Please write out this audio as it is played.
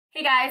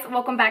Hey guys,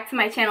 welcome back to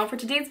my channel. For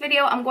today's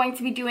video, I'm going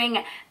to be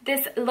doing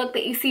this look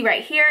that you see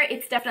right here.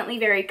 It's definitely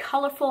very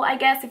colorful, I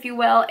guess, if you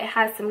will. It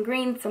has some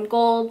greens, some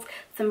golds,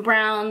 some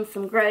browns,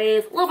 some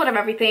grays, a little bit of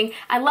everything.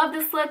 I love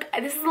this look.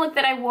 This is a look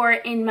that I wore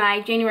in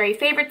my January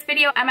favorites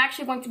video. I'm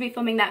actually going to be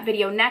filming that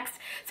video next.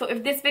 So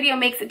if this video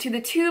makes it to the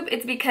tube,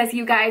 it's because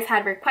you guys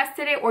had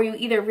requested it or you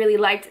either really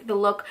liked the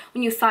look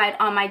when you saw it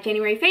on my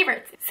January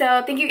favorites.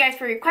 So thank you guys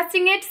for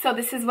requesting it. So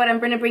this is what I'm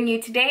going to bring you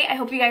today. I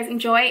hope you guys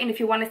enjoy, and if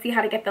you want to see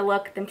how to get the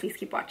look, then please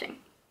keep watching.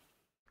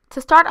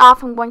 To start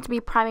off, I'm going to be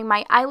priming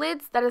my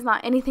eyelids. That is not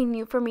anything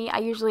new for me. I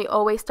usually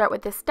always start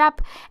with this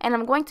step, and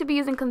I'm going to be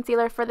using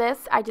concealer for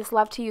this. I just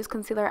love to use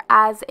concealer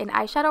as an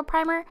eyeshadow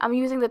primer. I'm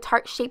using the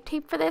Tarte Shape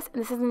Tape for this,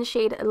 and this is in the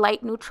shade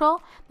Light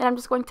Neutral. Then I'm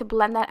just going to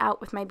blend that out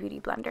with my beauty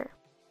blender.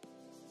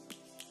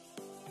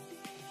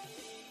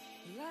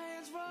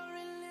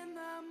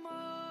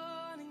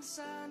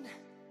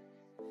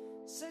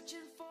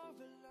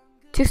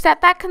 To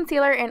set that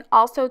concealer and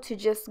also to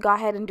just go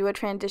ahead and do a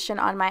transition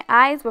on my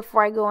eyes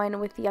before I go in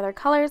with the other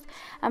colors,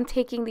 I'm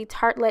taking the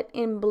Tarte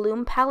in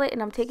Bloom palette,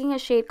 and I'm taking a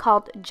shade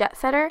called Jet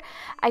Setter.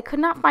 I could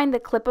not find the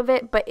clip of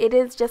it, but it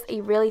is just a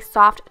really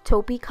soft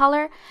taupey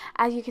color.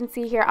 As you can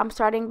see here, I'm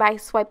starting by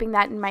swiping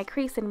that in my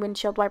crease and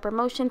windshield wiper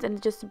motions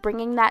and just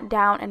bringing that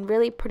down and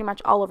really pretty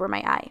much all over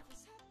my eye.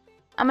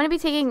 I'm going to be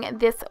taking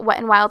this Wet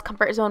n Wild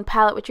Comfort Zone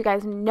palette, which you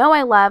guys know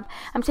I love.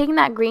 I'm taking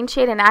that green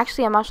shade, and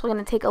actually I'm also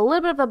going to take a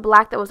little bit of the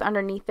black that was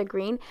underneath the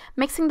green,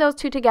 mixing those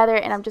two together,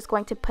 and I'm just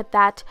going to put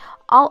that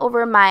all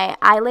over my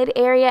eyelid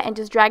area and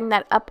just dragging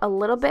that up a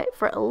little bit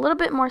for a little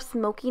bit more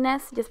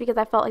smokiness, just because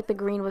I felt like the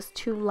green was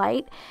too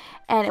light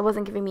and it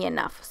wasn't giving me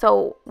enough.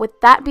 So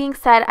with that being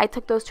said, I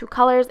took those two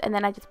colors and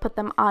then I just put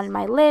them on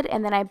my lid,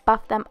 and then I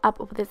buffed them up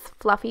with this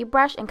fluffy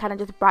brush and kind of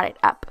just brought it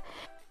up.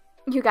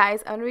 You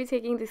guys, I'm going to be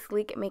taking the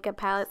Sleek Makeup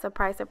palette.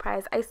 Surprise,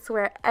 surprise. I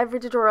swear every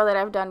tutorial that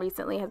I've done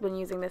recently has been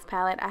using this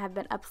palette. I have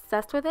been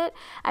obsessed with it.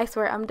 I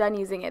swear I'm done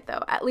using it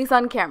though, at least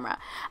on camera.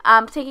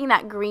 I'm taking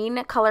that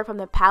green color from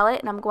the palette,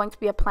 and I'm going to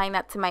be applying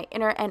that to my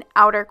inner and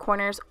outer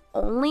corners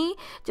only,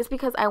 just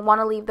because I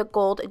want to leave the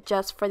gold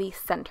just for the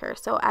center.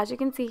 So as you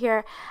can see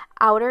here,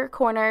 outer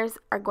corners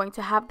are going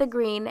to have the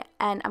green,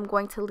 and I'm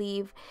going to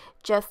leave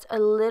just a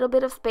little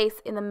bit of space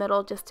in the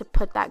middle just to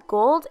put that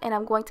gold, and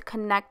I'm going to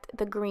connect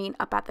the green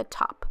up at the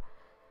top.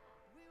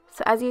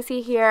 So as you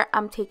see here,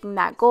 I'm taking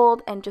that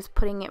gold and just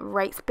putting it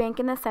right spank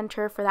in the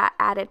center for that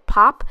added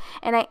pop.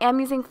 And I am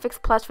using Fix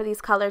Plus for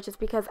these colors just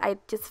because I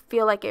just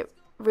feel like it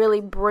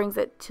really brings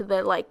it to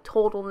the like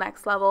total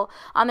next level.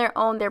 On their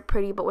own, they're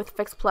pretty, but with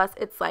Fix Plus,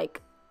 it's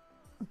like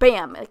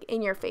bam, like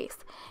in your face.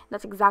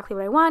 That's exactly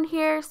what I want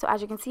here. So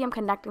as you can see, I'm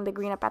connecting the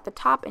green up at the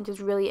top and just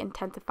really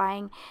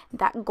intensifying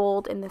that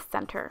gold in the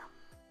center.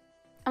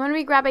 I'm going to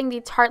be grabbing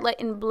the Tarte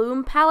in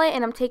Bloom palette,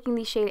 and I'm taking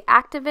the shade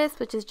Activist,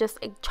 which is just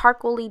a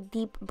charcoaly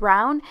deep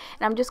brown,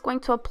 and I'm just going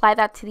to apply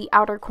that to the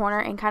outer corner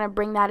and kind of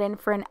bring that in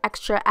for an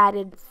extra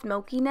added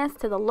smokiness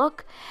to the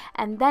look.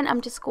 And then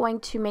I'm just going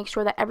to make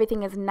sure that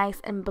everything is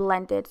nice and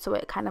blended so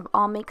it kind of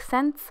all makes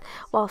sense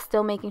while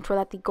still making sure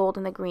that the gold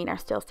and the green are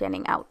still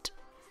standing out.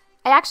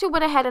 I actually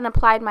went ahead and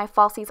applied my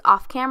falsies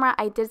off camera.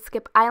 I did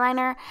skip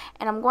eyeliner,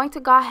 and I'm going to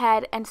go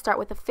ahead and start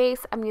with the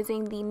face. I'm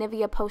using the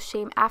Nivea Post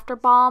Shame After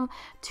Balm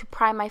to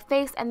prime my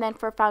face, and then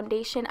for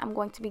foundation, I'm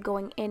going to be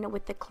going in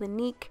with the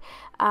Clinique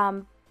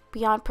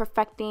Beyond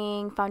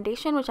Perfecting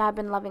Foundation, which I have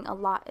been loving a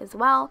lot as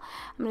well.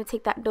 I'm going to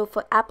take that doe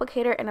foot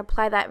applicator and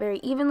apply that very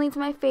evenly to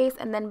my face,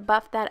 and then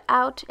buff that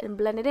out and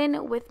blend it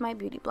in with my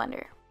beauty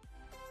blender.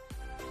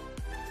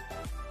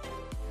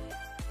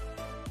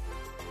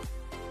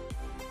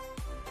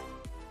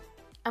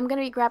 I'm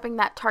going to be grabbing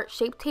that Tarte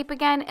Shape Tape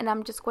again, and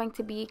I'm just going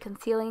to be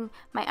concealing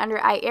my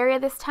under eye area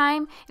this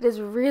time. It is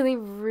really,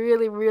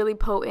 really, really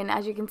potent.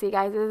 As you can see,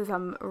 guys, this is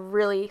some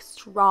really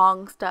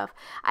strong stuff.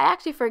 I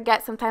actually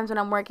forget sometimes when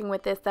I'm working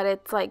with this that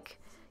it's like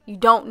you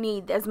don't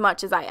need as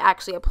much as I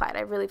actually applied.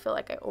 I really feel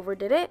like I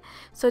overdid it.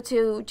 So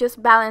to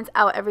just balance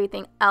out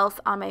everything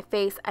else on my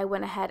face, I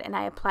went ahead and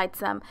I applied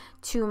some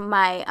to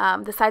my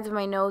the sides of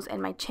my nose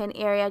and my chin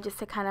area just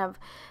to kind of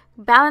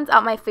balance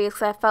out my face,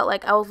 because I felt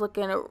like I was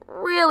looking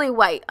really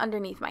white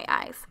underneath my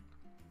eyes.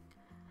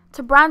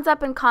 To bronze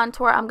up and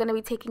contour, I'm going to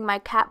be taking my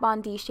Kat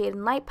Von D Shade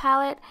and Light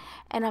palette,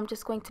 and I'm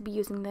just going to be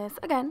using this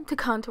again to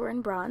contour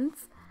and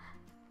bronze.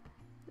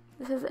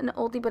 This is an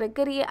oldie but a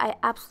goodie. I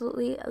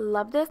absolutely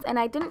love this, and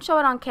I didn't show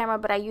it on camera,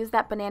 but I used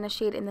that banana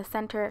shade in the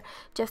center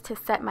just to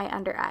set my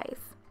under eyes.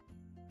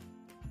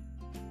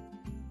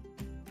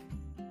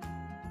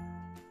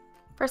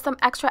 For some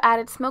extra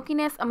added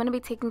smokiness, I'm going to be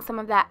taking some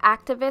of that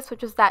Activist,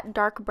 which is that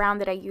dark brown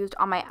that I used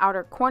on my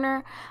outer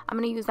corner. I'm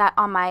going to use that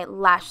on my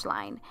lash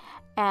line.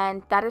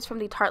 And that is from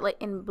the Tarte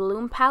in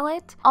Bloom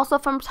palette. Also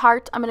from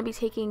Tarte, I'm going to be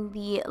taking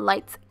the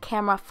Lights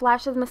Camera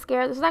Flashes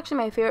mascara. This is actually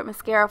my favorite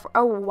mascara for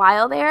a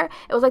while there.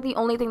 It was like the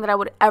only thing that I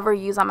would ever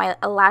use on my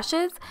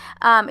lashes.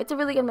 It's a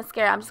really good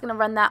mascara. I'm just going to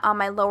run that on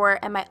my lower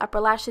and my upper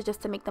lashes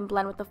just to make them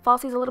blend with the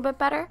falsies a little bit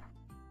better.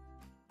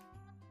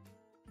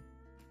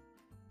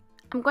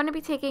 I'm going to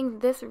be taking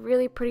this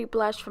really pretty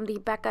blush from the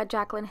Becca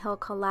Jaclyn Hill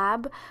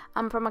collab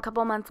from a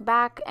couple months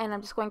back, and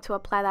I'm just going to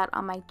apply that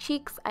on my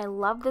cheeks. I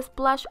love this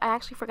blush. I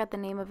actually forget the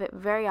name of it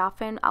very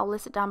often. I'll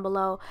list it down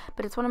below,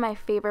 but it's one of my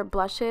favorite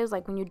blushes,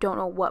 like when you don't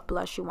know what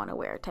blush you want to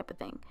wear type of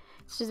thing.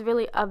 It's just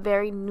really a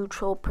very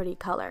neutral, pretty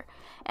color.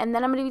 And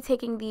then I'm going to be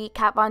taking the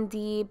Kat Von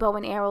D Bow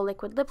and Arrow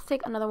liquid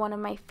lipstick, another one of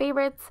my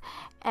favorites,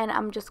 and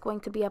I'm just going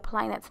to be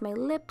applying that to my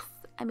lips.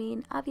 I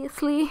mean,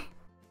 obviously.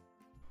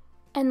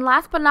 And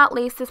last but not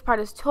least, this part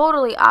is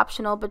totally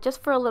optional, but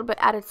just for a little bit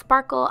added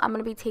sparkle, I'm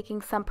going to be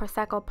taking some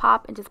Prosecco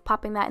Pop and just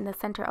popping that in the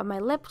center of my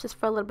lip, just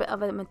for a little bit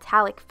of a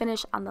metallic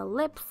finish on the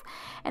lips.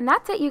 And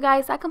that's it, you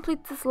guys. That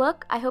completes this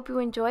look. I hope you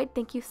enjoyed.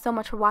 Thank you so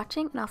much for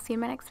watching, and I'll see you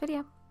in my next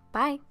video.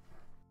 Bye!